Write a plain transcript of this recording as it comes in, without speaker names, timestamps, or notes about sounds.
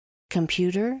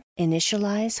Computer,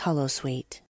 initialize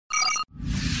holosuite.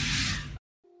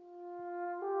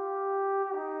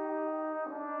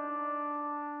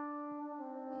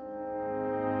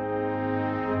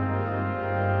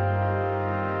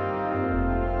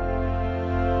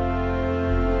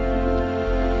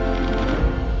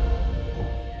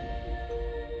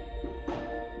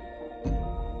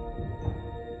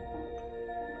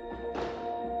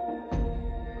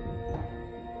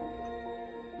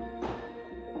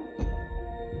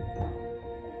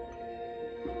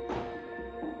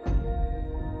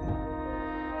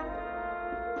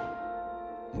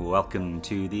 Welcome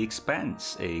to The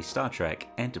Expanse, a Star Trek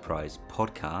Enterprise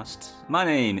podcast. My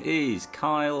name is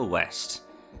Kyle West,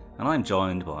 and I'm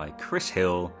joined by Chris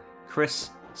Hill.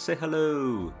 Chris, say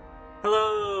hello.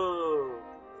 Hello!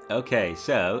 Okay,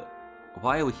 so,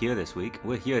 why are we here this week?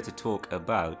 We're here to talk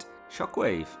about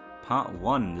Shockwave, Part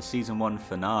 1, the Season 1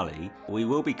 finale. We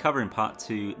will be covering Part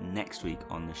 2 next week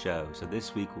on the show, so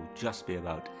this week will just be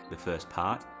about the first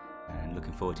part, and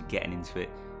looking forward to getting into it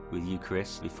with you,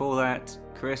 Chris. Before that,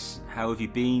 Chris, how have you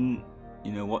been?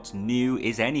 You know, what's new?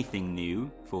 Is anything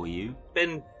new for you?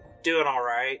 Been doing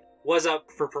alright. Was up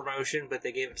for promotion, but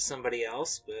they gave it to somebody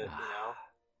else, but,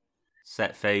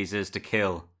 Set phasers to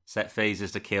kill. Set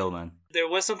phasers to kill, man. There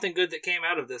was something good that came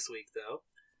out of this week,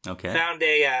 though. Okay. Found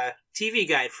a TV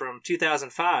guide from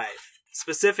 2005,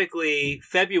 specifically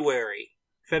February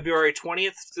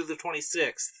 20th through the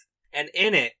 26th. And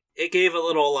in it, it gave a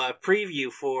little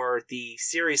preview for the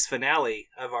series finale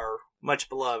of our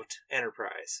much-beloved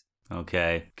Enterprise.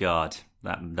 Okay, God,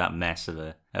 that mess of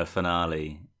a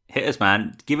finale. Hit us,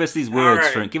 man. Give us these words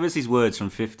from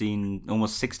 15,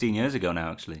 almost 16 years ago now,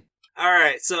 actually. All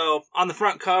right, so on the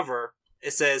front cover,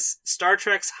 it says Star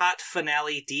Trek's hot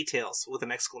finale details with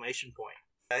an exclamation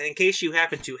point. In case you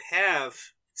happen to have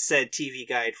said TV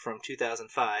guide from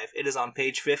 2005, it is on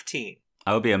page 15.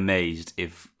 I would be amazed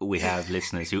if we have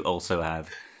listeners who also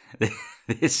have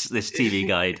this TV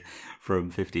guide from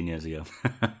 15 years ago.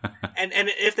 and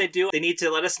if they do, they need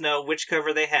to let us know which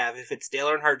cover they have. If it's Dale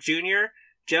Earnhardt Jr.,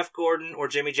 Jeff Gordon, or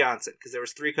Jimmy Johnson, because there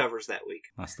was 3 covers that week.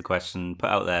 That's the question put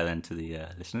out there then to the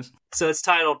listeners. So it's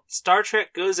titled, Star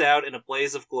Trek Goes Out in a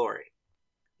Blaze of Glory.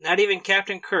 Not even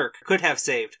Captain Kirk could have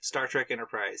saved Star Trek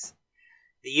Enterprise.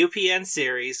 The UPN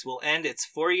series will end its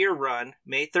 4-year run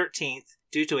May 13th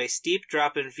due to a steep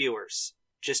drop in viewers.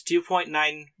 Just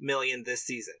 2.9 million this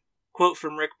season. Quote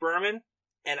from Rick Berman,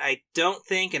 and I don't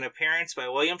think an appearance by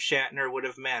William Shatner would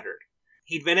have mattered.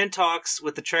 He'd been in talks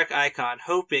with the Trek icon,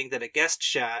 hoping that a guest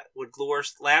shot would lure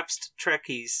lapsed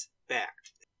Trekkies back.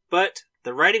 But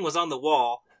the writing was on the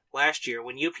wall last year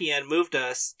when UPN moved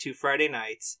us to Friday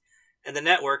nights, and the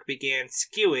network began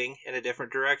skewing in a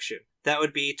different direction. That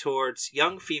would be towards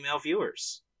young female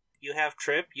viewers. You have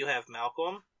Trip, you have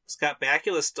Malcolm. Scott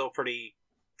Bakula's still pretty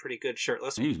good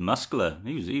shirtless. He was muscular.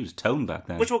 He was toned back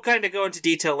then. Which we'll kind of go into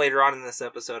detail later on in this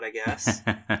episode, I guess.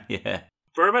 Yeah.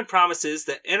 Berman promises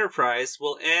that Enterprise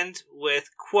will end with,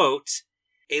 quote,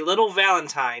 a little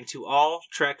Valentine to all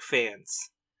Trek fans.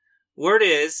 Word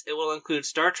is, it will include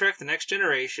Star Trek The Next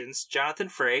Generation's Jonathan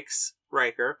Frakes,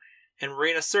 Riker, and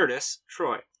Marina Sirtis,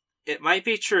 Troy. It might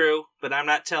be true, but I'm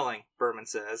not telling, Berman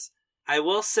says. I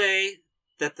will say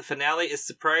that the finale is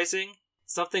surprising,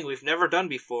 something we've never done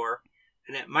before,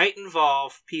 and it might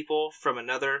involve people from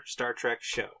another Star Trek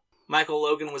show. Michael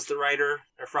Logan was the writer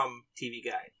from TV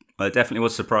Guide. Well, it definitely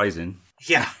was surprising.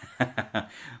 Yeah.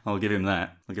 I'll give him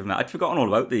that. I'd forgotten all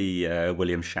about the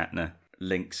William Shatner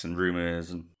links and rumours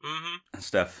and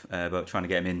stuff about trying to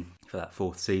get him in for that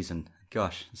 4th season.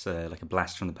 Gosh, it's like a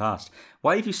blast from the past.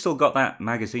 Why have you still got that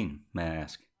magazine, may I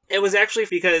ask? It was actually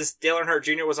because Dale Earnhardt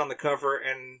Jr. was on the cover,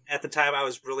 and at the time I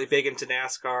was really big into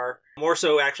NASCAR. More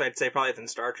so, actually, I'd say probably than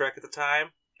Star Trek at the time.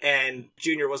 And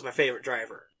Jr. was my favorite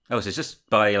driver. Oh, so it's just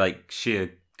by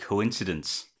sheer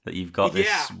coincidence that you've got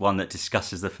this one that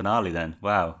discusses the finale then.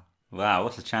 Wow,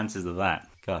 what's the chances of that?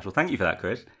 Gosh, well, thank you for that,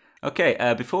 Chris.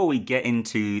 Okay, before we get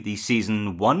into the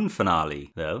Season 1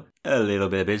 finale, though, a little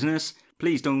bit of business.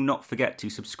 Please do not forget to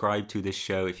subscribe to this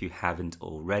show if you haven't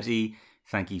already.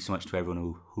 Thank you so much to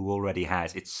everyone who already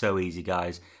has. It's so easy,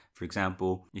 guys. For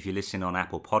example, if you're listening on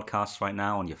Apple Podcasts right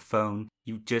now on your phone,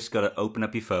 you've just got to open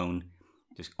up your phone,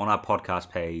 just on our podcast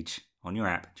page, on your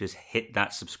app, just hit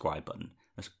that subscribe button.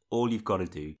 That's all you've got to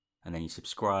do. And then you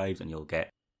subscribe and you'll get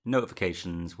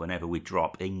notifications whenever we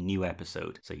drop a new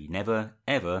episode. So you never,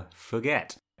 ever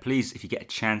forget. Please, if you get a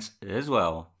chance as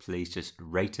well, please just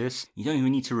rate us. You don't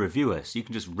even need to review us. You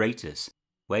can just rate us.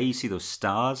 Where you see those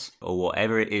stars or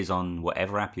whatever it is on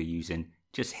whatever app you're using,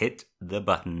 just hit the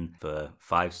button for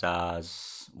 5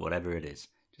 stars, whatever it is.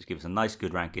 Just give us a nice,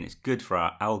 good ranking. It's good for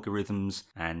our algorithms,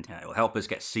 and it will help us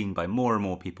get seen by more and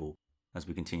more people as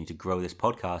we continue to grow this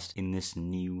podcast in this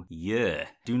new year.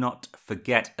 Do not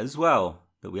forget as well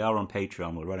that we are on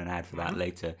Patreon. We'll run an ad for that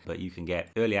later, but you can get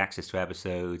early access to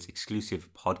episodes, exclusive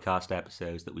podcast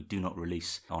episodes that we do not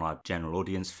release on our general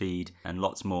audience feed, and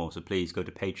lots more. So please go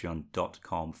to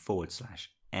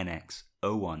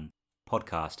patreon.com/NX01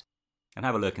 podcast and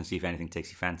have a look and see if anything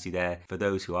takes your fancy there. For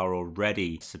those who are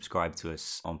already subscribed to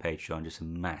us on Patreon, just a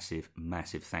massive,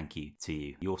 massive thank you to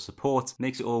you. Your support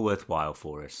makes it all worthwhile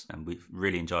for us, and we've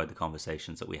really enjoyed the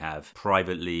conversations that we have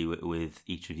privately with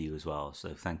each of you as well.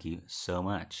 So thank you so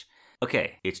much.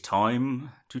 Okay, it's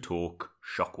time to talk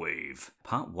Shockwave.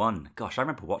 Part 1. Gosh, I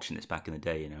remember watching this back in the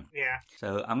day, Yeah.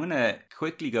 So I'm going to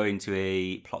quickly go into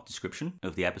a plot description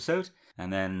of the episode,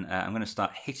 and then I'm going to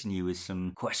start hitting you with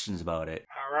some questions about it.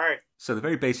 All right. So the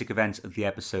very basic events of the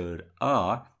episode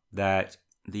are that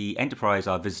the Enterprise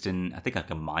are visiting, I think, like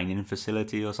a mining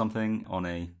facility or something on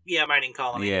a... Yeah, mining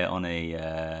colony. Yeah, on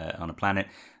a planet.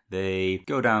 They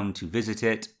go down to visit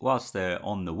it. Whilst they're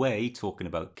on the way, talking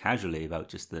casually about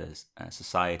just the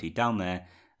society down there,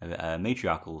 a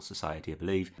matriarchal society, I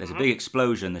believe. There's a big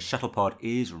explosion. The shuttle pod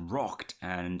is rocked,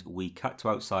 and we cut to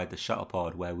outside the shuttle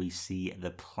pod where we see the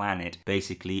planet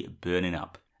basically burning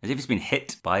up. As if it's been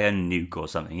hit by a nuke or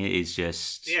something. It is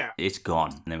just, It's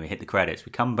gone. And then we hit the credits.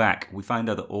 We come back. We find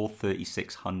out that all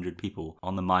 3,600 people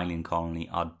on the mining colony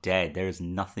are dead. There is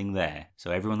nothing there.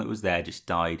 So everyone that was there just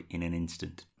died in an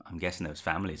instant. I'm guessing there was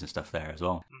families and stuff there as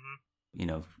well.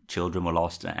 Children were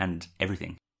lost and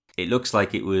everything. It looks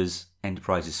like it was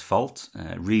Enterprise's fault.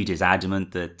 Reed is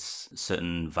adamant that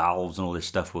certain valves and all this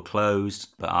stuff were closed,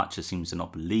 but Archer seems to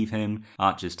not believe him.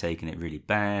 Archer's taking it really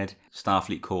bad.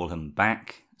 Starfleet call him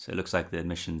back. So it looks like the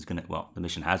mission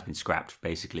has been scrapped,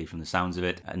 basically, from the sounds of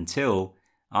it, until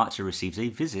Archer receives a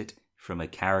visit from a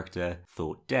character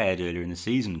thought dead earlier in the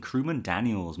season. Crewman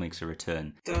Daniels makes a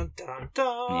return. Dun, dun,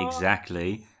 dun.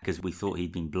 Exactly, because we thought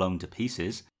he'd been blown to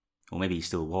pieces. Or maybe he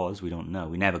still was, we don't know.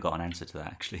 We never got an answer to that,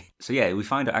 actually. So yeah, we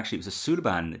find out actually it was a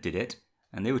Suliban that did it,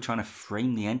 and they were trying to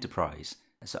frame the Enterprise.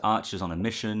 So Archer's on a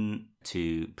mission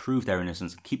to prove their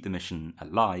innocence and keep the mission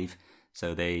alive.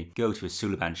 So they go to a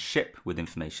Suliban ship with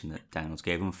information that Daniels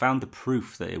gave them, found the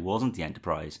proof that it wasn't the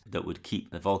Enterprise that would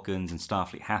keep the Vulcans and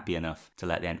Starfleet happy enough to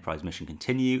let the Enterprise mission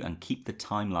continue and keep the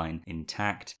timeline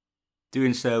intact.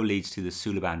 Doing so leads to the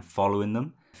Suliban following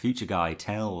them. Future Guy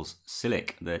tells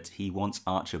Silic that he wants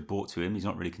Archer brought to him. He's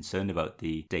not really concerned about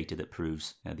the data that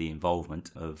proves the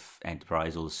involvement of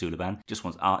Enterprise or the Suliban. Just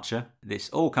wants Archer. This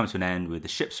all comes to an end with the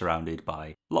ship surrounded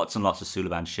by lots and lots of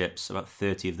Suliban ships, about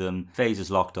 30 of them. Phasers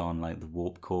locked on like the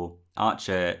warp core.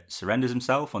 Archer surrenders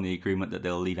himself on the agreement that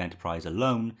they'll leave Enterprise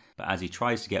alone, but as he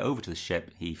tries to get over to the ship,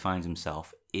 he finds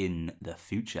himself in the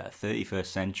future, 31st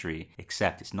century,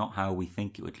 except it's not how we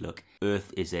think it would look.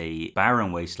 Earth is a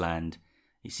barren wasteland.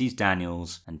 He sees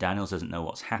Daniels, and Daniels doesn't know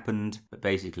what's happened, but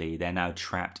basically they're now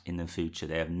trapped in the future.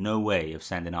 They have no way of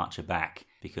sending Archer back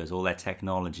because all their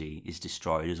technology is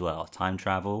destroyed as well. Time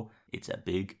travel, it's a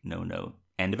big no-no.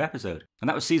 End of episode. And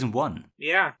that was season 1.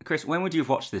 Yeah. Chris, when would you have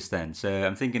watched this then? So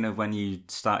I'm thinking of when you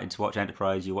started to watch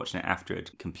Enterprise, you're watching it after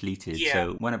it completed. Yeah.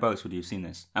 So whenabouts would you have seen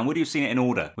this? And would you have seen it in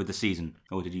order with the season?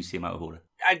 Or did you see them out of order?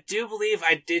 I do believe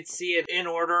I did see it in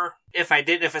order. If I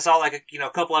saw like a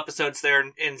couple episodes there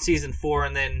in season 4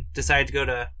 and then decided to go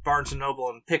to Barnes & Noble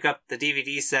and pick up the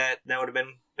DVD set, that would have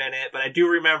been it. But I do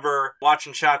remember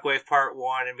watching Shockwave Part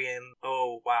 1 and being,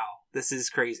 oh wow, this is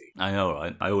crazy. I know,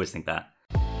 right? I always think that.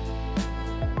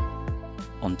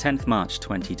 On 10th March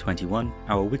 2021,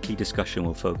 our weekly discussion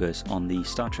will focus on the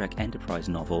Star Trek Enterprise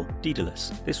novel,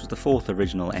 Daedalus. This was the 4th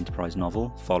original Enterprise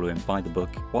novel, following by the book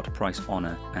What Price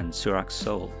Honor and Surak's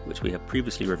Soul, which we have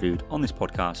previously reviewed on this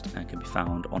podcast and can be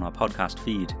found on our podcast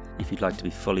feed. If you'd like to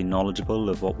be fully knowledgeable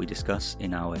of what we discuss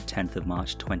in our 10th of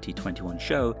March 2021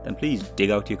 show, then please dig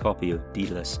out your copy of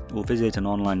Daedalus or visit an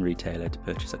online retailer to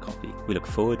purchase a copy. We look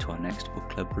forward to our next book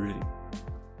club review.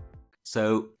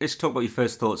 So let's talk about your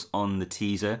first thoughts on the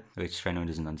teaser, which for anyone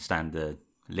who doesn't understand the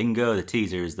lingo, the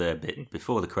teaser is the bit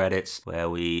before the credits where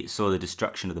we saw the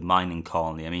destruction of the mining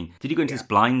colony. I mean, did you go into this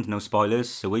blind, no spoilers?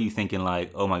 So were you thinking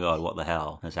like, oh my god, what the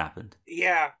hell has happened?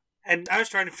 Yeah, and I was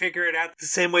trying to figure it out the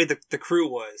same way the crew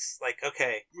was. Like,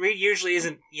 okay, Reed usually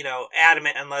isn't,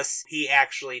 adamant unless he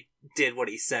actually did what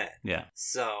he said. Yeah.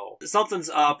 So something's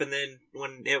up, and then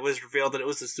when it was revealed that it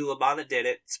was the Suliban that did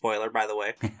it, spoiler by the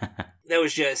way, that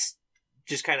was just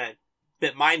kind of a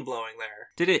bit mind-blowing there.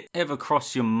 Did it ever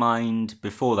cross your mind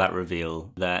before that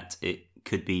reveal that it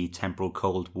could be temporal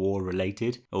Cold War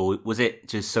related? Or was it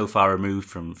just so far removed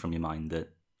from your mind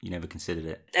that you never considered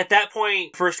it? At that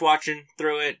point, first watching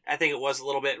through it, I think it was a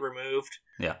little bit removed.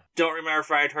 Yeah. Don't remember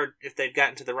if I'd heard if they'd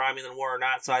gotten to the Romulan War or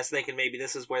not, so I was thinking maybe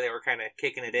this is where they were kind of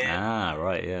kicking it in. Ah,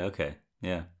 right, yeah, okay.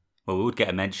 Yeah. Well, we would get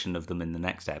a mention of them in the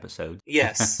next episode.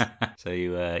 Yes. So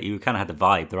you kind of had the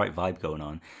right vibe going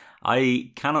on.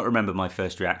 I cannot remember my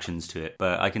first reactions to it,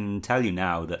 but I can tell you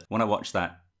now that when I watch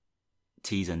that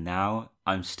teaser now,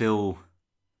 I'm still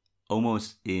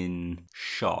almost in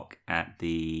shock at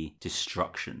the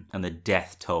destruction and the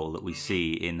death toll that we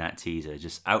see in that teaser.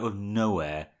 Just out of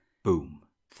nowhere, boom,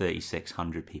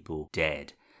 3,600 people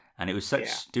dead. And it was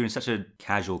during such a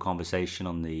casual conversation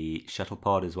on the shuttle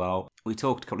pod as well. We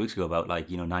talked a couple of weeks ago about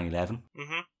 9/11.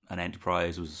 Mm-hmm. And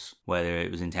Enterprise was, whether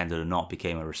it was intended or not,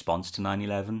 became a response to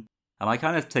 9/11. And I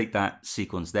kind of take that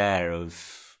sequence there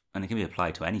of, and it can be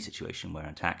applied to any situation where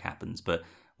an attack happens, but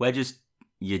where just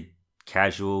your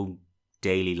casual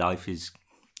daily life is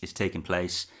taking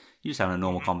place, you're just having a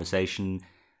normal conversation,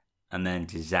 and then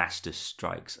disaster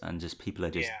strikes, and just people are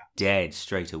just dead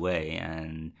straight away,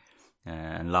 and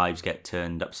lives get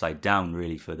turned upside down,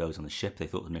 really, for those on the ship. They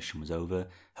thought the mission was over.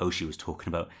 Hoshi was talking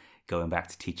about going back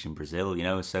to teach in Brazil,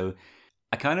 so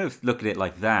I kind of look at it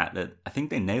like that I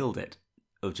think they nailed it,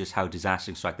 of just how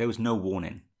disaster strike. There was no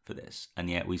warning for this, and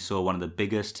yet we saw one of the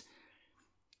biggest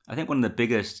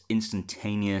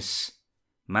instantaneous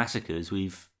massacres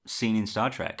we've seen in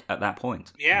Star Trek at that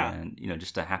point. Yeah. And,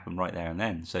 just to happen right there and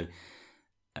then. So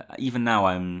even now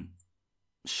I'm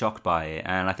shocked by it,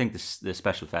 and I think the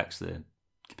special effects, the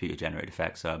computer-generated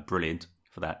effects, are brilliant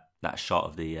for that shot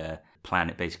of the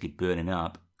planet basically burning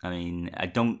up. I mean, I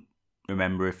don't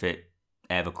remember if it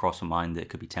ever crossed my mind that it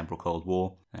could be temporal Cold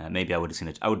War. Maybe I would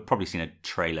probably seen a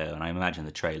trailer, and I imagine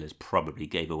the trailers probably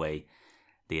gave away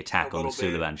the attack on the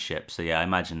Sulaban ship. So yeah, I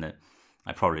imagine that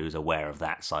I probably was aware of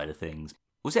that side of things.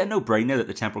 Was it a no-brainer that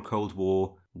the temporal Cold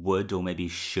War would, or maybe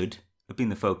should, have been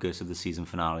the focus of the season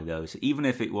finale, though? So even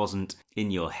if it wasn't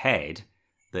in your head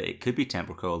that it could be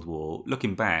temporal Cold War,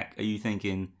 looking back, are you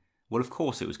thinking, well, of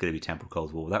course it was going to be temporal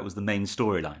Cold War. That was the main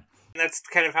storyline. That's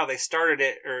kind of how they started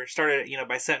it,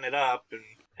 by setting it up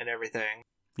and everything.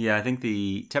 Yeah, I think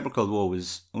the temporal Cold War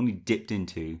was only dipped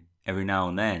into every now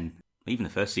and then. Even the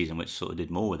first season, which sort of did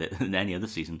more with it than any other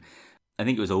season. I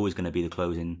think it was always going to be the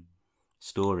closing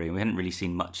story. We hadn't really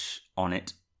seen much on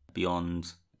it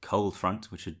beyond Cold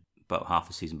Front, which had about half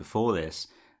a season before this.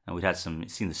 And we'd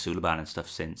seen the Sulaban and stuff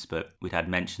since, but we'd had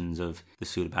mentions of the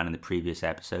Sulaban in the previous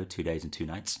episode, 2 Days and 2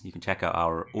 Nights. You can check out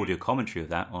our audio commentary of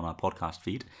that on our podcast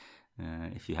feed,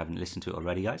 if you haven't listened to it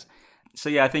already, guys. So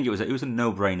yeah, I think it was a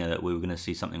no-brainer that we were going to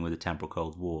see something with the temporal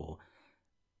Cold War.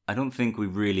 I don't think we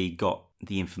really got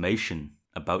the information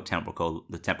about the temporal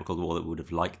Cold War that we would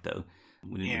have liked, though.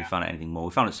 We didn't really find out anything more.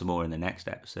 We found out some more in the next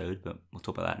episode, but we'll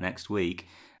talk about that next week.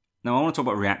 Now, I want to talk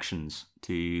about reactions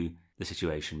to the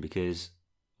situation, because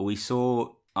we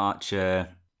saw Archer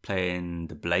playing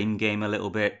the blame game a little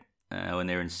bit when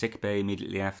they were in sickbay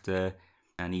immediately after,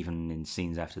 and even in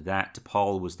scenes after that.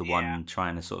 T'Pol was the one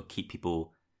trying to sort of keep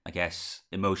people, I guess,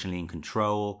 emotionally in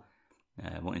control,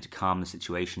 wanting to calm the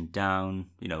situation down.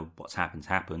 What's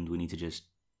happened. We need to just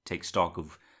take stock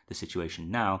of the situation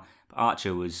now. But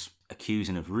Archer was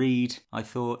accusing of Reed, I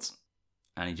thought,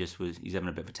 and he's having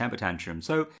a bit of a temper tantrum.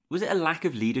 So was it a lack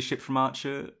of leadership from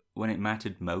Archer when it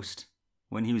mattered most?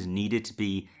 When he was needed to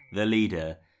be the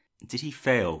leader, did he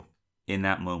fail in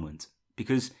that moment?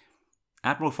 Because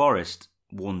Admiral Forrest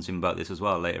warns him about this as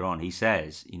well later on. He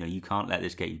says, you can't let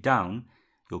this get you down.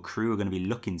 Your crew are going to be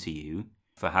looking to you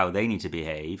for how they need to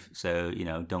behave, so,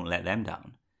 don't let them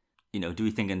down. Do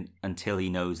we think until he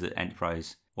knows that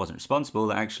Enterprise wasn't responsible,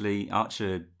 that actually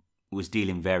Archer was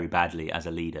dealing very badly as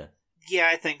a leader? Yeah,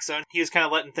 I think so. He was kind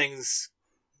of letting things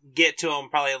get to him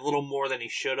probably a little more than he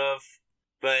should have.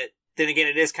 But then again,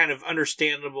 it is kind of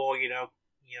understandable,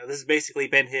 this has basically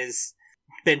been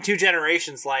 2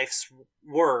 generations' life's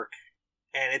work,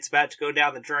 and it's about to go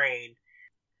down the drain.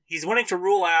 He's wanting to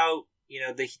rule out,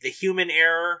 the human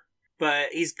error, but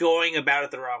he's going about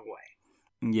it the wrong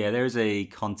way. Yeah, there's a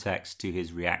context to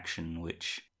his reaction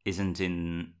which isn't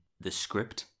in the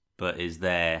script, but is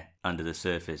there under the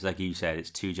surface. Like you said,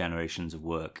 it's 2 generations of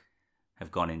work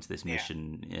have gone into this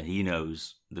mission. He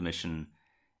knows the mission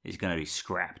is going to be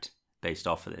scrapped based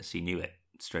off of this. He knew it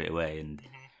straight away,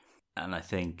 and I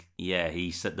think,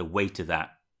 he said the weight of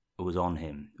that was on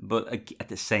him. But at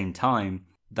the same time,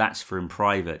 that's for in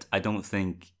private. I don't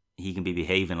think he can be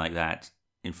behaving like that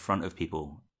in front of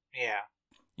people. Yeah.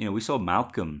 We saw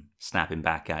Malcolm snapping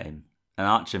back at him, and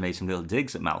Archer made some little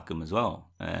digs at Malcolm as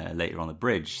well later on the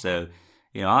bridge. So,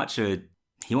 Archer,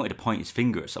 he wanted to point his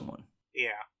finger at someone. Yeah.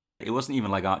 It wasn't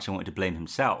even like Archer wanted to blame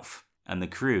himself. and the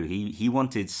crew, he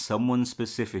wanted someone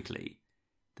specifically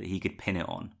that he could pin it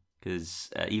on. Because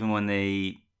even when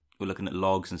they were looking at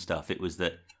logs and stuff, it was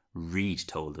that Reed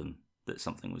told them that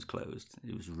something was closed.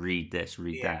 It was read this,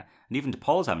 read that. And even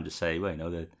DePaul's having to say, well,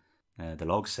 the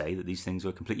logs say that these things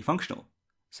were completely functional.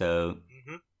 So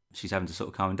she's having to sort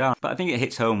of calm him down. But I think it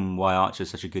hits home why Archer's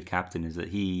such a good captain is that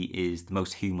he is the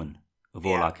most human of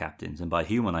all our captains. And by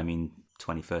human, I mean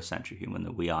 21st century human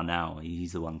that we are now.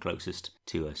 He's the one closest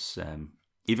to us.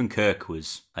 Even Kirk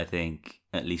was, I think,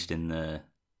 at least in the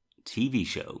TV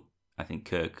show, I think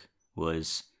Kirk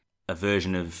was a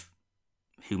version of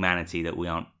humanity that we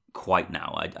aren't quite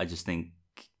now. I just think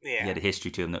he had a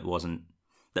history to him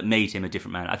that made him a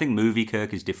different man. I think movie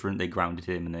Kirk is different. They grounded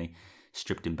him and they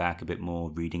stripped him back a bit more,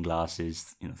 reading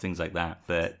glasses, things like that.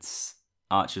 But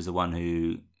Archer's the one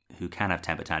who can have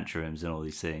temper tantrums and all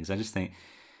these things. I just think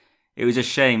it was a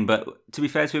shame. But to be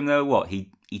fair to him, though, he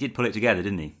did pull it together,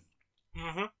 didn't he?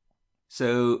 Mm-hmm.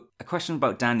 So a question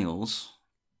about Daniels.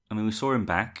 I mean, we saw him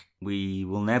back. We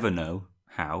will never know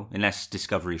how, unless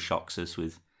Discovery shocks us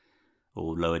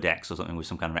or Lower Decks or something with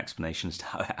some kind of explanation as to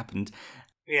how it happened.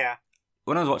 Yeah.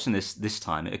 When I was watching this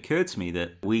time, it occurred to me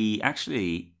that we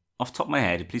actually, off the top of my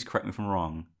head, please correct me if I'm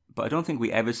wrong, but I don't think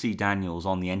we ever see Daniels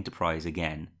on the Enterprise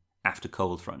again after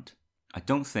Cold Front. I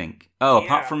don't think.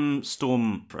 Apart from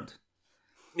Stormfront.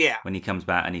 Yeah. When he comes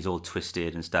back and he's all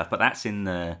twisted and stuff, but that's in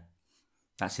the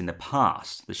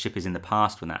past. The ship is in the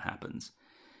past when that happens.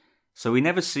 So we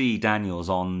never see Daniels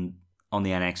on the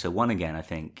NX-01 again, I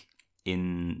think,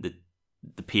 in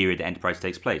the period the Enterprise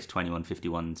takes place,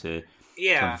 2151 to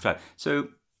 2055. So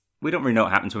we don't really know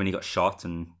what happened to him when he got shot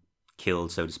and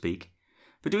killed, so to speak.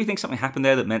 But do we think something happened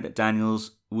there that meant that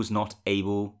Daniels was not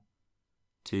able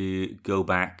to go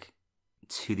back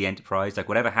to the Enterprise? Like,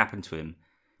 whatever happened to him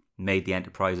made the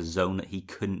Enterprise a zone that he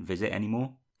couldn't visit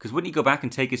anymore? Because wouldn't he go back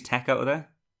and take his tech out of there?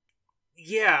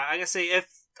 Yeah, I guess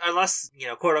unless,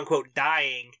 quote unquote,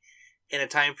 dying in a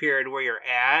time period where you're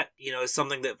at, is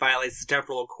something that violates the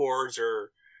temporal accords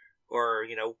or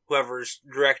whoever's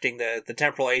directing the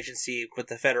temporal agency with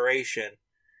the Federation,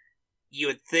 you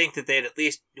would think that they'd at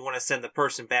least want to send the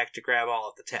person back to grab all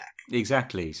of the tech.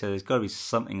 Exactly. So there's got to be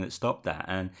something that stopped that.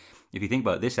 And if you think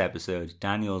about this episode,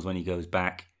 Daniels, when he goes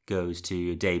back, goes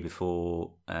to a day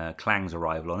before Klang's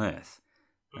arrival on Earth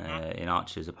in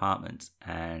Archer's apartment.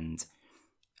 And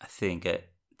I think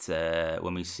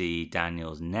when we see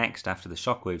Daniels next after the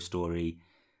Shockwave story,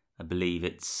 I believe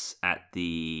it's at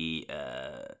the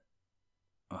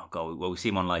we see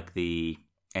him on like the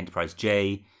Enterprise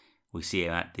J. We see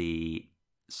him at the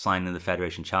signing of the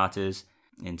Federation Charters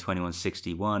in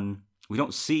 2161. We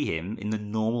don't see him in the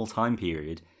normal time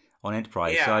period on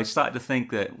Enterprise. So I started to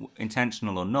think that,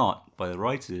 intentional or not by the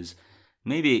writers,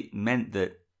 maybe it meant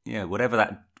that whatever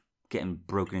that getting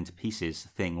broken into pieces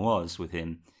thing was with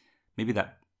him, maybe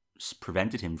that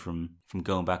prevented him from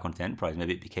going back onto the Enterprise.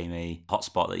 Maybe it became a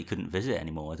hotspot that he couldn't visit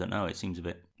anymore. I don't know. It seems a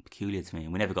bit peculiar to me.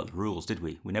 And we never got the rules, did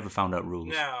we? We never found out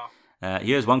rules. No.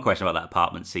 Here's one question about that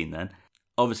apartment scene then.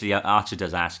 Obviously, Archer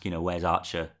does ask, where's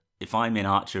Archer? If I'm in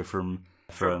Archer from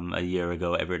a year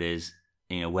ago, whatever it is,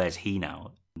 where's he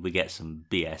now? We get some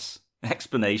BS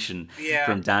explanation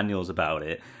from Daniels about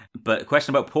it. But a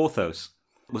question about Porthos.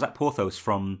 Was that Porthos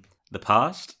from the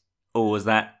past? Or was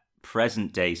that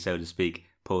present day, so to speak,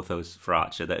 Porthos for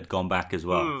Archer that had gone back as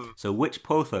well? So which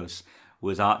Porthos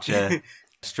was Archer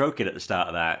stroking at the start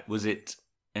of that? Was it,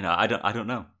 I don't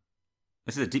know.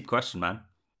 This is a deep question, man.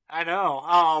 I know.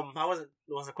 I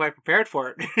wasn't quite prepared for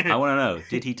it. I want to know,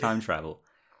 did he time travel?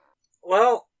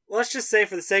 Well, let's just say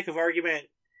for the sake of argument,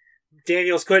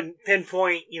 Daniels couldn't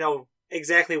pinpoint,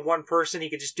 exactly one person. He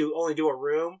could just only do a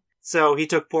room. So he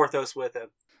took Porthos with him,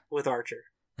 with Archer.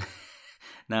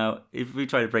 Now, if we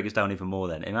try to break this down even more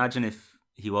then, imagine if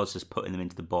he was just putting them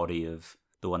into the body of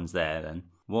the ones there then.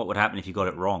 What would happen if you got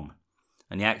it wrong?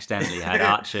 And he accidentally had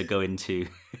Archer go into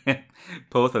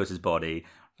Porthos's body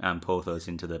and Porthos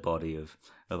into the body of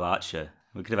Archer.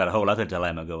 We could have had a whole other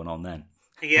dilemma going on then.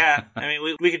 Yeah, I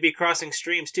mean, we could be crossing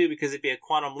streams too because it'd be a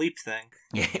quantum leap thing.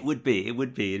 Yeah, it would be.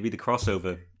 It'd be the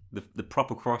crossover, the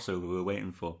proper crossover we were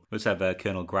waiting for. Let's have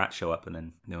Colonel Grat show up and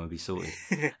then we'll be sorted.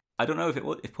 I don't know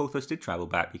if Porthos did travel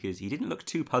back because he didn't look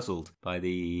too puzzled by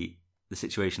the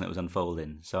situation that was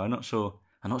unfolding. So I'm not sure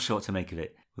what to make of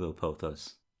it with old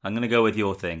Porthos. I'm going to go with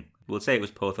your thing. We'll say it was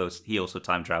Porthos. He also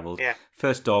time traveled. Yeah.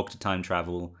 First dog to time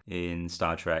travel in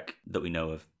Star Trek that we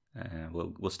know of.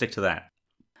 We'll stick to that.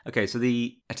 Okay, so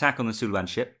the attack on the Suluban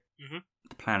ship,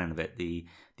 the planning of it, the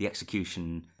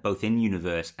execution, both in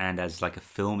universe and as like a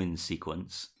filming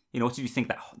sequence. What did you think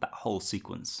that whole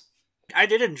sequence? I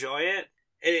did enjoy it.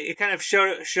 it kind of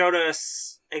showed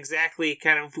us exactly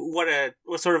kind of what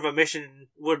sort of a mission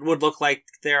would look like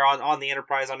there on the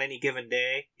Enterprise on any given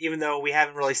day, even though we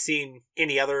haven't really seen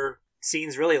any other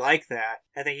scenes really like that,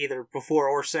 I think, either before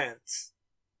or since.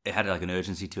 It had like an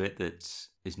urgency to it that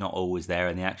is not always there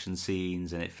in the action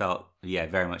scenes, and it felt,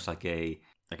 very much like a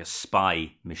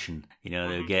spy mission. They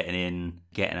were getting in,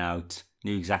 getting out,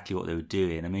 knew exactly what they were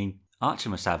doing. I mean, Archer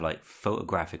must have like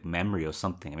photographic memory or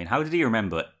something. I mean, how did he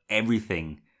remember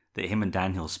everything that him and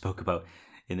Daniel spoke about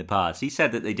in the past? He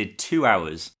said that they did 2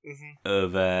 hours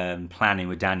of planning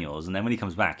with Daniels, and then when he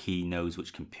comes back, he knows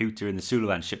which computer in the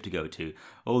Sulaban ship to go to,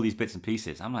 all these bits and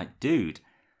pieces. I'm like, dude,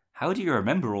 how do you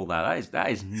remember all that?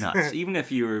 That is nuts. Even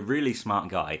if you're a really smart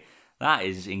guy, that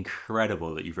is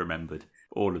incredible that you've remembered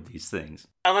all of these things.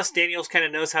 Unless Daniels kind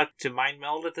of knows how to mind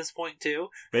meld at this point too.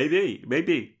 Maybe.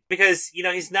 Because,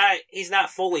 he's not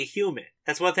fully human.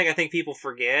 That's one thing I think people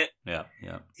forget. Yeah.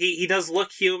 He does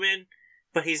look human,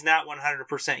 but he's not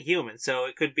 100% human. So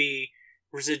it could be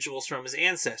residuals from his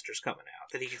ancestors coming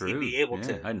out that he'd be able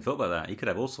to. I hadn't thought about that. He could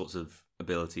have all sorts of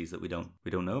abilities that we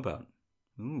don't know about.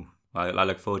 Ooh. I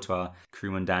look forward to our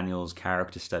crewman Daniel's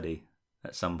character study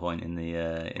at some point in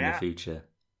the future.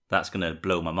 That's going to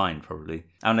blow my mind, probably.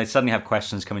 And I suddenly have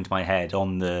questions coming to my head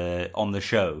on the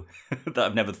show that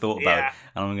I've never thought about.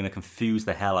 And I'm going to confuse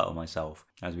the hell out of myself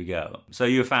as we go. So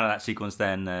you were a fan of that sequence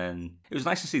then. And it was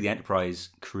nice to see the Enterprise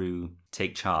crew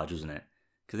take charge, wasn't it?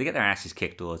 Because they get their asses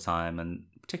kicked all the time. And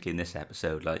particularly in this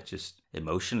episode, like just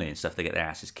emotionally and stuff, they get their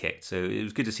asses kicked. So it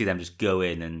was good to see them just go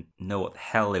in and know what the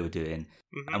hell they were doing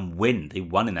and win. They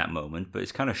won in that moment. But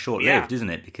it's kind of short-lived, isn't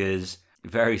it? Because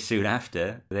very soon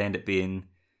after, they end up being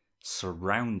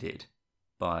surrounded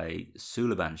by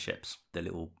Sulaban ships, the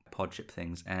little pod ship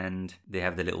things, and they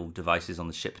have the little devices on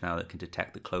the ship now that can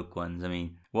detect the cloak ones. I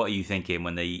mean, what are you thinking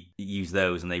when they use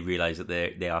those and they realise that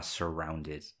they are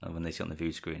surrounded when they see it on the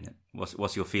view screen?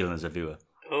 What's your feeling as a viewer?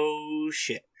 Oh,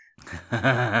 shit.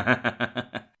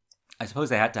 I suppose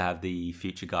they had to have the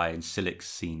future guy in Silic's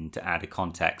scene to add a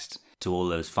context to all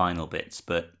those final bits,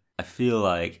 but I feel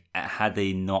like had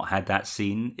they not had that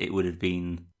scene, it would have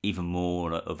been even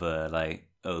more of a like,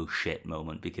 oh shit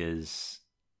moment, because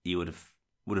you would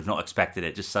have not expected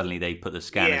it. Just suddenly they put the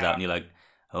scanners out and you're like,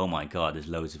 oh my god, there's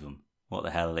loads of them. What the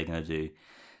hell are they going to do?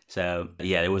 So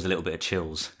yeah, there was a little bit of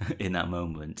chills in that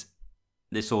moment.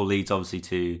 This all leads obviously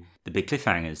to the big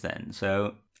cliffhangers then.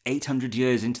 So 800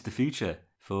 years into the future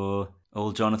for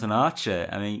old Jonathan Archer.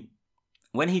 I mean,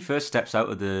 when he first steps out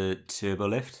of the turbo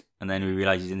lift and then we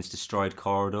realise he's in this destroyed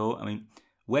corridor, I mean,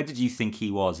 where did you think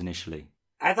he was initially?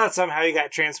 I thought somehow he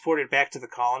got transported back to the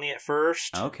colony at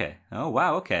first. Okay. Oh,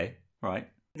 wow. Okay. Right.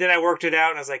 Then I worked it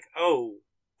out and I was like, oh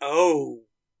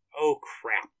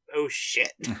crap. Oh,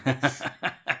 shit.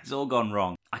 It's all gone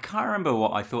wrong. I can't remember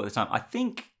what I thought at the time. I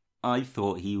think I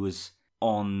thought he was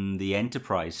on the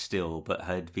Enterprise still, but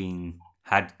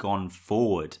had gone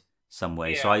forward some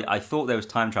way. Yeah. So I thought there was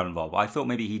time travel involved. I thought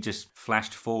maybe he just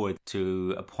flashed forward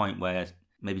to a point where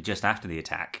maybe just after the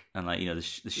attack, and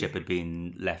the ship had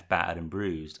been left battered and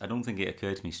bruised. I don't think it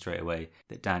occurred to me straight away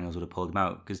that Daniels would have pulled him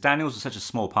out, because Daniels was such a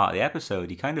small part of the episode.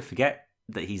 You kind of forget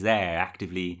that he's there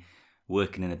actively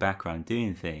working in the background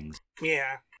doing things.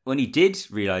 Yeah. When he did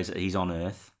realise that he's on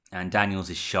Earth and Daniels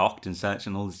is shocked and such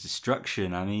and all this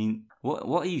destruction, I mean,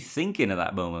 what are you thinking at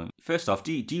that moment? First off,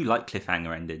 do you like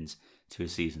cliffhanger endings to a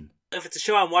season? If it's a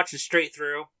show I'm watching straight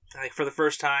through, like for the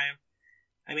first time,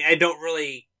 I mean, I don't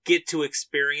really get to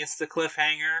experience the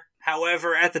cliffhanger.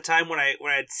 However, at the time when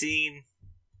I'd seen,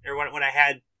 or when I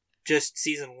had just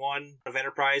season 1 of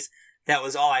Enterprise, that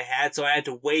was all I had, so I had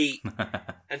to wait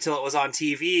until it was on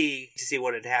TV to see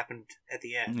what had happened at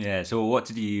the end. Yeah, so what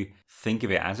did you think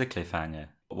of it as a cliffhanger?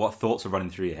 What thoughts are running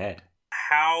through your head?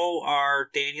 How are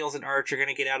Daniels and Archer going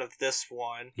to get out of this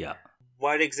one? Yeah.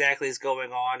 What exactly is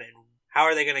going on, and how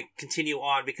are they going to continue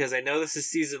on? Because I know this is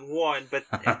season 1,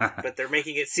 but they're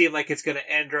making it seem like it's going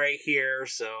to end right here,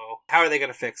 so how are they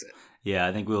going to fix it? Yeah,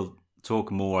 I think we'll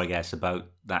talk more, I guess, about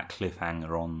that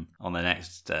cliffhanger on the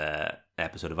next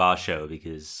episode of our show,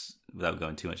 because without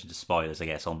going too much into spoilers, I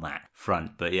guess, on that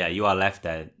front. But yeah, you are left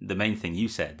there. The main thing you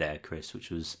said there, Chris,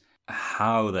 which was,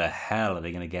 how the hell are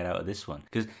they going to get out of this one?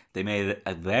 Because they made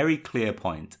a very clear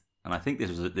point, and I think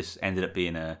this ended up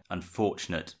being an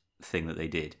unfortunate thing that they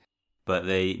did, but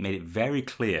they made it very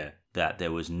clear that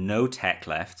there was no tech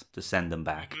left to send them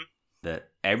back, that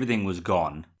everything was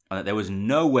gone, and that there was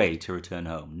no way to return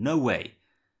home. No way.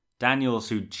 Daniels,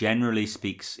 who generally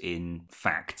speaks in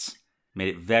facts, made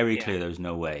it very clear there was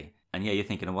no way. And yeah, you're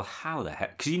thinking, well, how the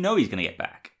heck? Because you know he's going to get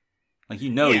back. Like,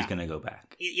 he's going to go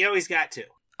back. You know he's got to.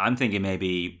 I'm thinking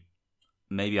maybe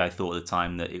maybe I thought at the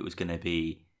time that it was going to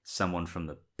be someone from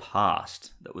the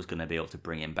past that was going to be able to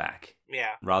bring him back.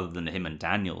 Yeah. Rather than him and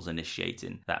Daniels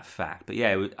initiating that fact. But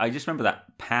yeah, I just remember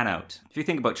that pan out. If you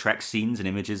think about Trek scenes and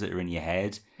images that are in your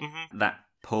head, that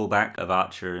pullback of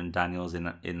Archer and Daniels in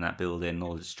that building,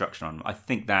 all the destruction on them, I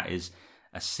think that is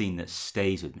a scene that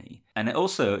stays with me. And it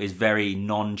also is very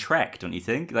non-Trek, don't you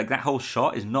think? Like, that whole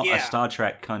shot is not a Star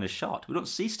Trek kind of shot. We don't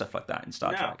see stuff like that in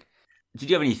Star Trek. Did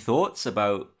you have any thoughts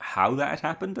about how that had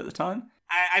happened at the time?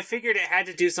 I figured it had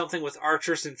to do something with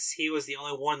Archer, since he was the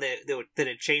only one that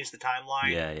had changed the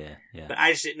timeline. Yeah. But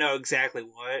I just didn't know exactly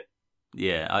what.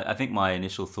 Yeah, I think my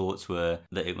initial thoughts were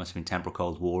that it must have been temporal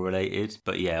Cold War related.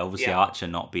 But yeah, obviously Archer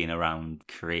not being around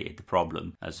created the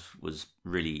problem, as was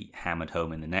really hammered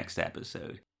home in the next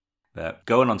episode. But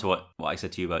going on to what I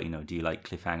said to you about, do you like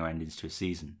cliffhanger endings to a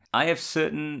season? I have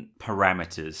certain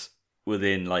parameters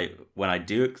within, like, when I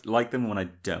do like them and when I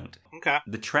don't. Okay.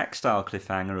 The Trek style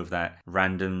cliffhanger of that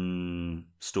random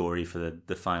story for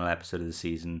the final episode of the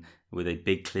season with a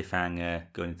big cliffhanger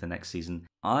going into the next season,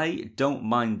 I don't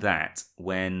mind that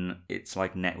when it's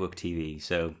like network TV.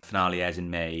 So finale airs in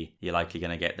May, you're likely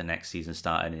going to get the next season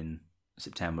starting in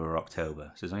September or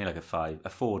October. So it's only like a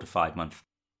 4 to 5 month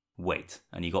wait,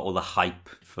 and you got all the hype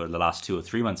for the last 2 or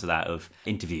 3 months of that, of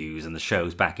interviews and the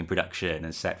show's back in production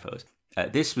and set photos.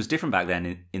 This was different back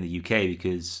then in the UK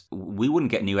because we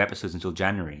wouldn't get new episodes until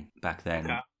January back then.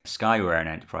 Okay. Sky were airing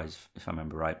Enterprise, if I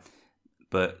remember right.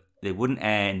 But they wouldn't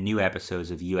air new episodes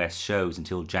of US shows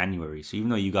until January. So even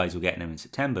though you guys were getting them in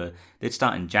September, they'd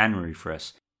start in January for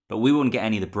us. But we wouldn't get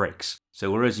any of the breaks.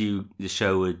 So whereas the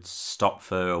show would stop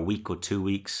for a week or 2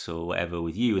 weeks or whatever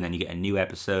with you, and then you get a new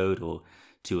episode or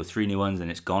 2 or 3 new ones, and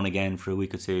it's gone again for a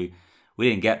week or 2. We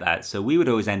didn't get that. So we would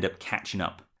always end up catching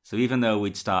up. So even though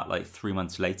we'd start like 3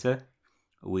 months later,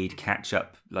 we'd catch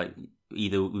up, like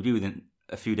either we'd be within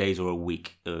a few days or a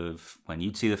week of when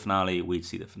you'd see the finale, we'd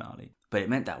see the finale. But it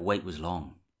meant that wait was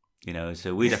long,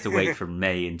 so we'd have to wait from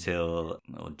May or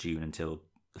June until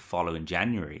the following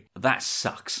January. That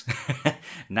sucks.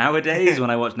 Nowadays, when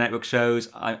I watch network shows,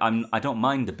 I don't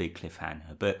mind the big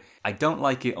cliffhanger, but I don't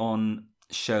like it on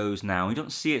shows now. We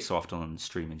don't see it so often on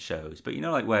streaming shows, but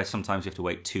like where sometimes you have to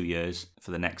wait 2 years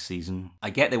for the next season. I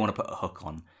get they want to put a hook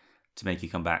on to make you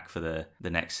come back for the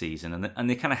next season, and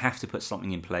they kind of have to put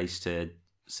something in place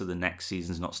so the next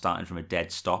season's not starting from a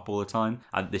dead stop all the time.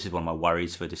 This is one of my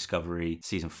worries for Discovery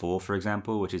Season 4, for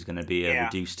example, which is going to be a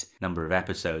reduced number of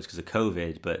episodes because of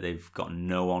COVID, but they've got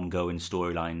no ongoing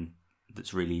storyline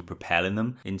that's really propelling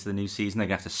them into the new season. They're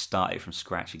going to have to start it from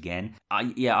scratch again.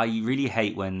 I really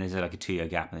hate when there's like a 2-year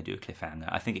gap and they do a cliffhanger.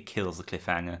 I think it kills the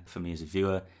cliffhanger for me as a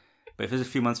viewer. But if there's a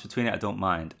few months between it, I don't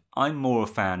mind. I'm more a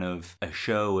fan of a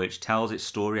show which tells its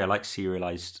story. I like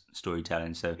serialized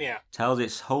storytelling, so tells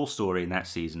its whole story in that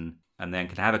season and then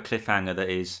can have a cliffhanger that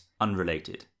is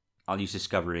unrelated. I'll use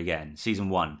Discovery again. Season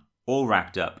 1, all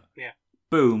wrapped up. Yeah.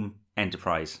 Boom,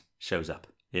 Enterprise shows up.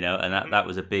 And that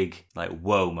was a big, like,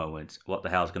 whoa moment. What the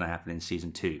hell's going to happen in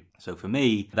season 2? So for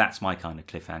me, that's my kind of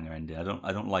cliffhanger ending.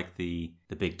 I don't like the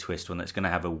big twist one that's going to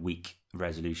have a weak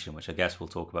resolution, which I guess we'll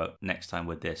talk about next time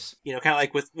with this. Kind of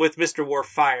like with Mr.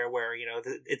 Warfire, where,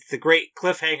 it's the great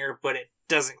cliffhanger, but it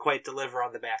doesn't quite deliver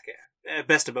on the back end.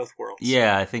 Best of both worlds.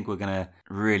 Yeah, I think we're going to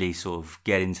really sort of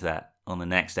get into that on the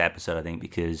next episode, I think,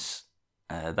 because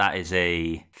that is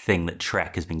a thing that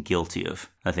Trek has been guilty of,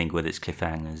 I think, with its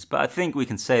cliffhangers. But I think we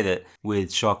can say that with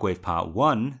Shockwave Part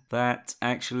 1, that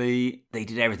actually they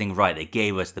did everything right. They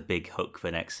gave us the big hook for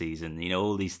next season,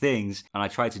 all these things. And I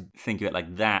tried to think of it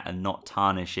like that and not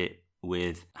tarnish it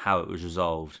with how it was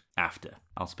resolved after.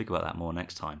 I'll speak about that more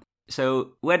next time.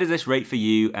 So where does this rate for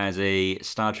you as a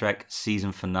Star Trek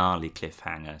season finale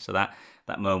cliffhanger? So that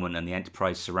moment and the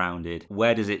Enterprise surrounded,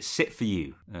 where does it sit for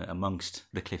you amongst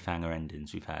the cliffhanger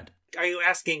endings we've had? Are you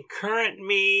asking current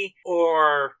me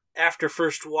or after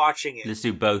first watching it? Let's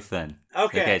do both then.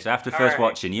 Okay, so after first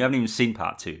watching, you haven't even seen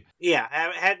part 2. Yeah,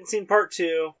 I hadn't seen part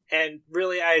 2, and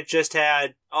really I had just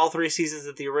had all 3 seasons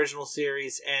of the original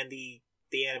series and the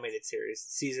animated series,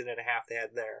 season and a half they had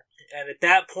there. And at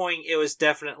that point, it was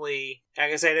definitely,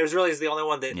 like I said, it was really the only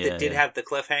one that did have the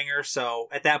cliffhanger, so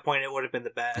at that point, it would have been the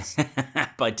best.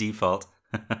 By default.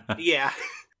 Yeah.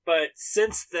 But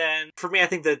since then, for me, I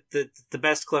think that the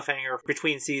best cliffhanger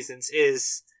between seasons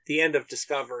is the end of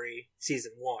Discovery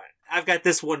Season 1. I've got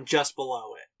this one just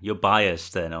below it. You're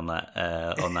biased then on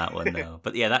that one, though.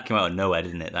 But yeah, that came out of nowhere,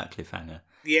 didn't it, that cliffhanger?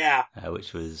 Yeah.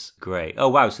 Which was great. Oh,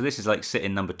 wow, so this is like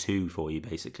sitting number 2 for you,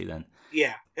 basically, then.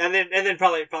 Yeah, and then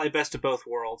probably best of both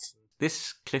worlds.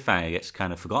 This cliffhanger gets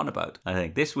kind of forgotten about, I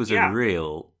think. This was a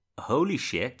real, holy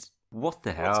shit, what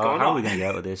the hell? How are we going to get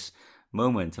out of this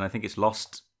moment, and I think it's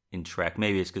lost in Trek.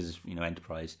 Maybe it's because,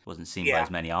 Enterprise wasn't seen by as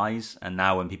many eyes, and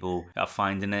now when people are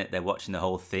finding it, they're watching the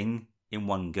whole thing in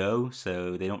one go,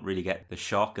 so they don't really get the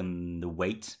shock and the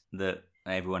weight that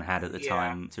everyone had at the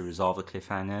time to resolve the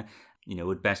cliffhanger.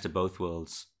 With Best of Both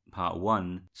Worlds Part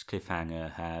 1's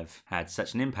cliffhanger have had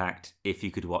such an impact if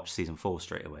you could watch Season 4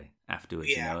 straight away afterwards.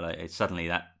 It's suddenly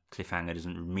that cliffhanger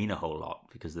doesn't mean a whole lot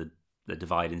because the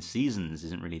divide in seasons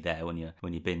isn't really there when you're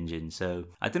binging. So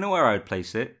I don't know where I would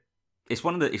place it. It's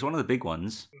one of the big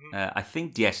ones. Mm-hmm. I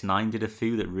think DS9 did a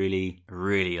few that really,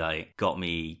 really got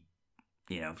me,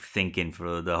 thinking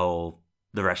for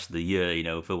the rest of the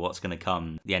year, for what's going to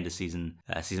come. The end of season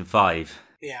 5.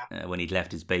 Yeah. When he'd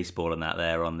left his baseball and that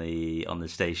there on the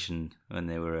station when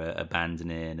they were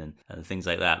abandoning and things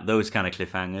like that. Those kind of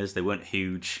cliffhangers, they weren't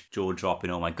huge, jaw-dropping,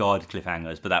 oh my God,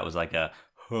 cliffhangers, but that was like a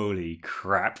holy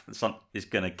crap, it's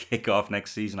going to kick off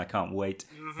next season, I can't wait.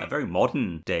 Mm-hmm. A very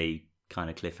modern day kind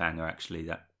of cliffhanger, actually,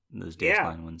 those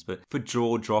DS9 ones. But for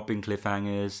jaw-dropping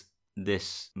cliffhangers,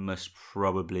 this must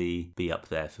probably be up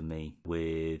there for me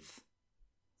with...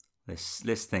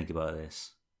 Let's think about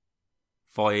this.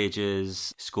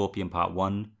 Voyager's Scorpion Part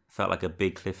 1 felt like a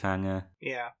big cliffhanger.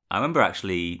 Yeah. I remember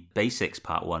actually Basics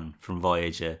Part 1 from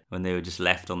Voyager when they were just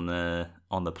left on the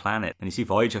planet and you see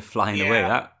Voyager flying away.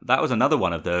 That was another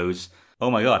one of those, oh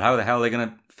my God, how the hell are they going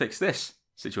to fix this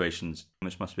situations,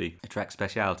 which must be a Trek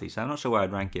speciality. So I'm not sure where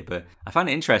I'd rank it, but I find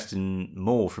it interesting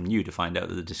more from you to find out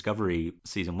that the Discovery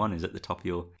Season 1 is at the top of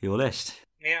your list.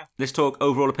 Yeah. Let's talk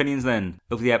overall opinions then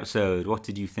of the episode. What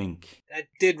did you think? I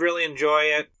did really enjoy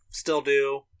it. Still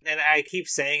do. And I keep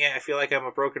saying it, I feel like I'm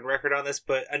a broken record on this,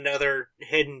 but another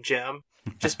hidden gem.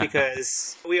 Just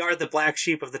because we are the black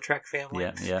sheep of the Trek family.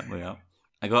 Yeah, we are.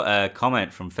 I got a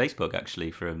comment from Facebook,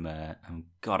 actually, from,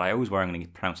 God, I always worry I'm going to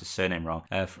pronounce his surname wrong,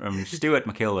 from Stuart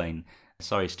McIlwain.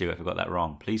 Sorry, Stuart, if I got that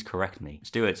wrong. Please correct me.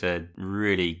 Stuart's a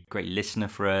really great listener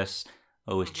for us.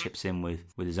 Always chips in with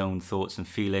his own thoughts and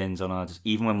feelings on ours.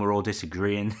 Even when we're all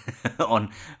disagreeing on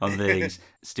things,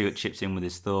 Stuart chips in with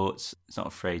his thoughts. He's not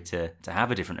afraid to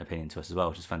have a different opinion to us as well,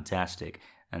 which is fantastic.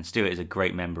 And Stuart is a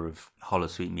great member of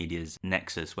Holosuite Media's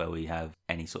Nexus, where we have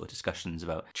any sort of discussions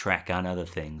about Trek and other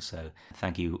things. So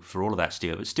thank you for all of that,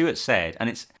 Stuart. But Stuart said, and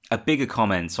it's a bigger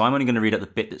comment, so I'm only going to read out the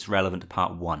bit that's relevant to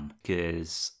part 1,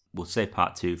 because we'll save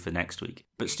part 2 for next week.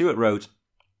 But Stuart wrote,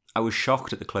 I was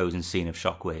shocked at the closing scene of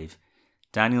Shockwave.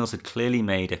 Daniels had clearly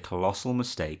made a colossal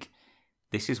mistake.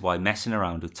 This is why messing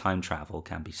around with time travel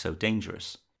can be so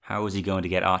dangerous. How was he going to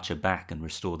get Archer back and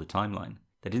restore the timeline?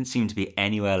 There didn't seem to be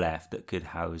anywhere left that could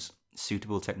house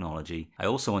suitable technology. I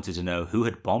also wanted to know who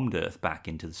had bombed Earth back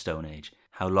into the Stone Age.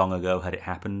 How long ago had it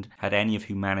happened? Had any of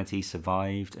humanity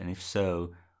survived? And if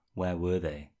so, where were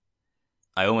they?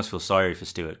 I almost feel sorry for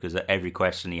Stuart because every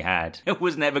question he had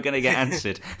was never going to get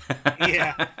answered.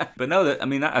 Yeah. But no,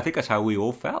 I think that's how we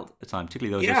all felt at the time,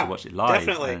 particularly those of us who watched it live.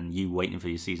 Definitely. And you waiting for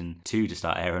your season 2 to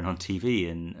start airing on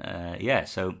TV. And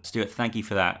so Stuart, thank you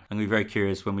for that. I'm going to be very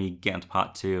curious when we get onto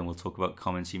part 2 and we'll talk about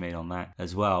comments you made on that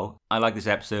as well. I like this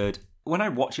episode. When I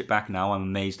watch it back now, I'm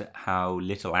amazed at how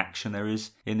little action there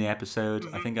is in the episode.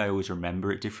 Mm-hmm. I think I always remember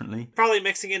it differently. Probably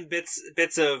mixing in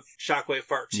bits of Shockwave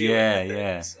Part 2.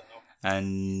 Yeah.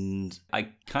 And I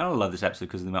kind of love this episode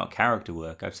because of the amount of character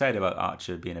work. I've said about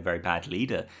Archer being a very bad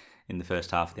leader in the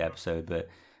first half of the episode, but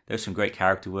there's some great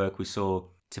character work. We saw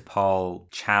T'Pol,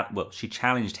 she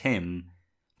challenged him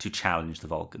to challenge the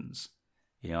Vulcans.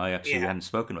 I actually hadn't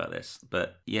spoken about this,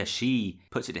 but she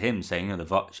puts it to him saying,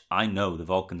 I know the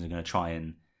Vulcans are going to try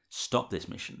and stop this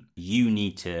mission. You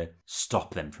need to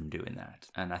stop them from doing that.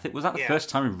 And I think, was that the first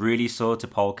time we really saw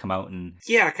T'Pol come out and...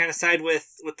 Yeah, kind of side with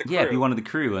the crew. Yeah, be one of the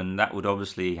crew, and that would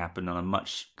obviously happen on a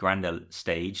much grander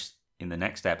stage in the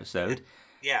next episode.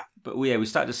 Yeah. But we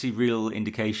started to see real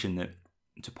indication that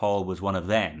T'Pol was one of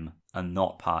them and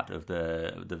not part of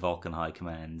the Vulcan High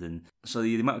Command. And so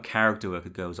the amount of character work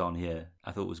that goes on here,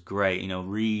 I thought was great.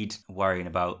 Reed worrying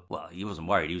about, well, he wasn't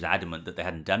worried. He was adamant that they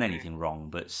hadn't done anything wrong.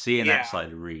 But seeing that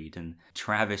side of Reed, and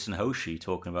Travis and Hoshi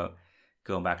talking about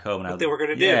going back home. And what they were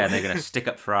going to do. Yeah, and they're going to stick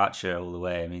up for Archer all the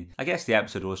way. I guess the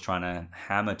episode was trying to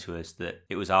hammer to us that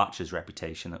it was Archer's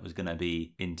reputation that was going to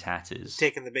be in tatters.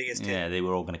 Taking the biggest hit.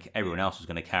 Yeah, everyone else was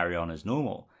going to carry on as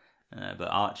normal. But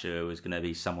Archer was going to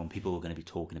be someone people were going to be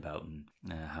talking about and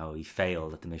how he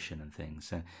failed at the mission and things.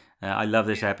 So I love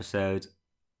this episode.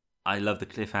 I love the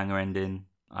cliffhanger ending.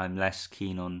 I'm less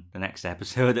keen on the next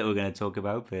episode that we're going to talk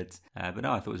about. But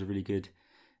no, I thought it was a really good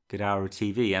hour of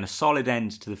TV and a solid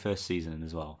end to the first season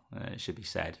as well, it should be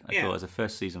said. I thought as a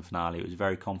first season finale, it was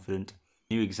very confident,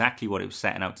 knew exactly what it was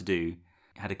setting out to do,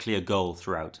 had a clear goal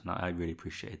throughout, and I really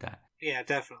appreciated that. Yeah,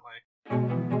 definitely.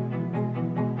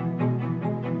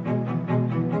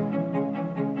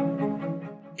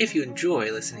 If you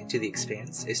enjoy listening to The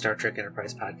Expanse, a Star Trek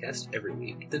Enterprise podcast every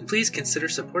week, then please consider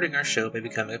supporting our show by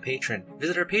becoming a patron.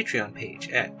 Visit our Patreon page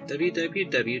at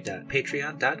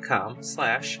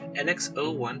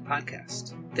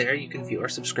www.patreon.com/NX01podcast. There you can view our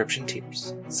subscription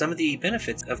tiers. Some of the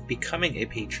benefits of becoming a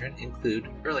patron include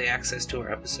early access to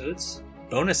our episodes,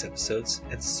 bonus episodes,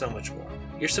 and so much more.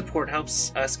 Your support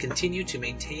helps us continue to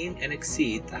maintain and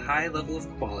exceed the high level of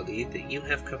quality that you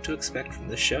have come to expect from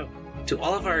this show. To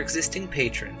all of our existing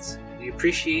patrons, we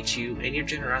appreciate you and your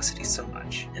generosity so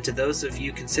much. And to those of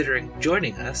you considering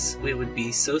joining us, we would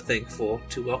be so thankful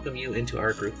to welcome you into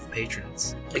our group of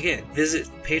patrons. Again, visit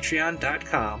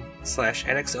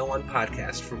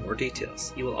patreon.com/NX01podcast for more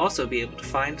details. You will also be able to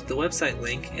find the website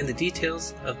link in the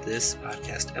details of this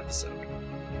podcast episode.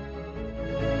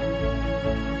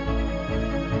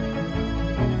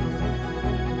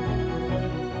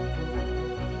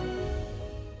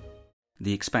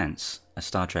 The Expanse, a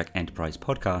Star Trek Enterprise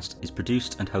podcast, is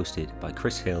produced and hosted by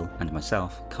Chris Hill and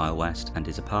myself, Kyle West, and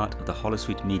is a part of the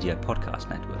Holosuite Media podcast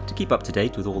network. To keep up to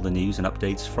date with all the news and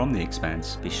updates from The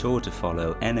Expanse, be sure to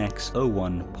follow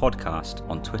NX01 Podcast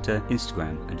on Twitter,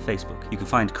 Instagram, and Facebook. You can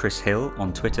find Chris Hill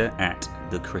on Twitter at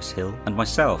The Chris Hill, and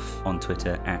myself on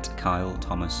Twitter at Kyle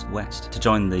Thomas West. To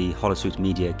join the Holosuite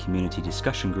Media community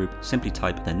discussion group, simply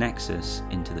type The Nexus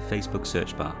into the Facebook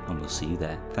search bar, and we'll see you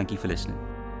there. Thank you for listening.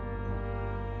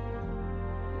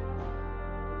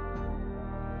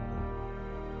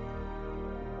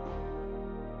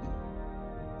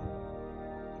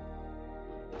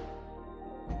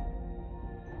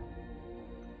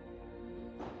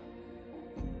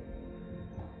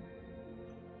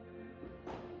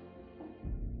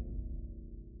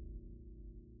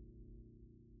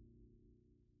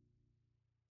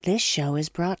 This show is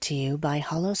brought to you by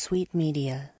Holosuite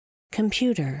Media.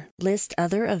 Computer, list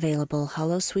other available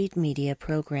Holosuite Media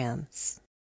programs.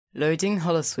 Loading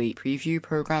Holosuite Preview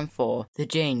Program 4, The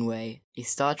Janeway, a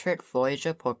Star Trek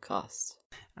Voyager podcast.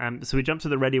 So we jump to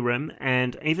the ready room,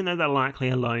 and even though they're likely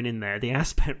alone in there, the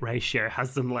aspect ratio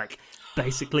has them,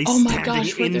 basically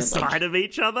standing inside of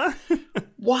each other.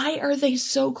 Why are they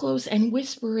so close and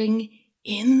whispering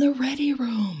in the ready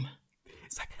room?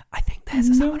 It's like, I think there's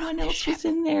no one else is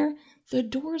in there. The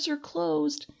doors are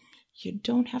closed. You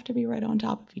don't have to be right on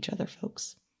top of each other,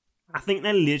 folks. I think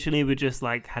they literally were just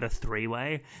had a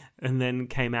three-way and then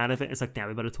came out of it. It's like, now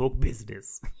we better talk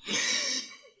business.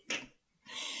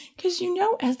 Because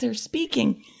as they're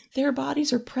speaking, their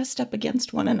bodies are pressed up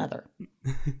against one another.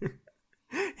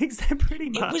 Except pretty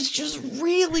much. It was just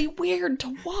really weird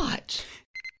to watch.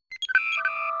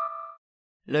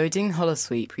 Loading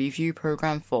Holosuite Preview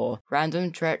Program 4,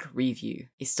 Random Trek Review,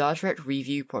 a Star Trek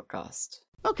review podcast.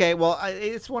 Okay, well,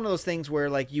 it's one of those things where,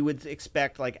 you would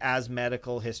expect, as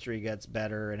medical history gets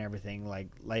better and everything,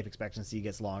 life expectancy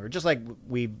gets longer, just like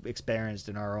we've experienced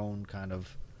in our own kind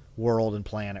of world and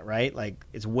planet, right?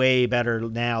 It's way better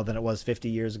now than it was 50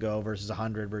 years ago versus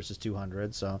 100 versus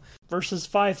 200, so. Versus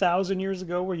 5,000 years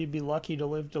ago, where you'd be lucky to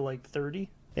live to, 30?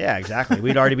 Yeah, exactly.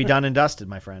 We'd already be done and dusted,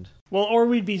 my friend. Well, or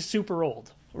we'd be super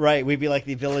old. Right, we'd be like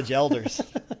the village elders.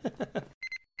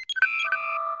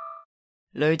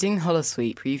 Loading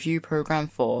Holosuite Preview Program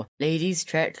 4, Ladies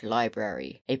Trek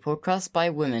Library, a podcast by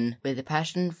women with a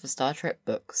passion for Star Trek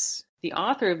books. The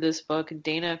author of this book,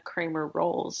 Dana Kramer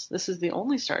Rolls, this is the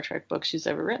only Star Trek book she's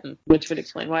ever written, which would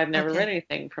explain why I've never read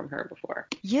anything from her before.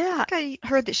 Yeah, I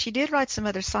heard that she did write some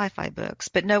other sci-fi books,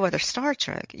 but no other Star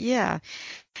Trek. Yeah.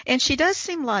 And she does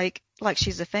seem like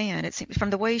she's a fan. It seems, from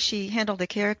the way she handled the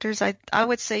characters, I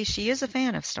would say she is a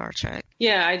fan of Star Trek.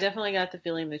 Yeah, I definitely got the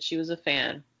feeling that she was a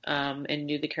fan and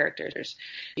knew the characters.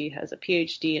 She has a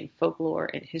PhD in folklore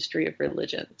and history of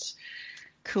religions.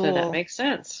 Cool. So that makes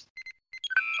sense.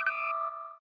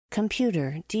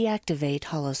 Computer, deactivate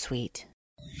Holosuite.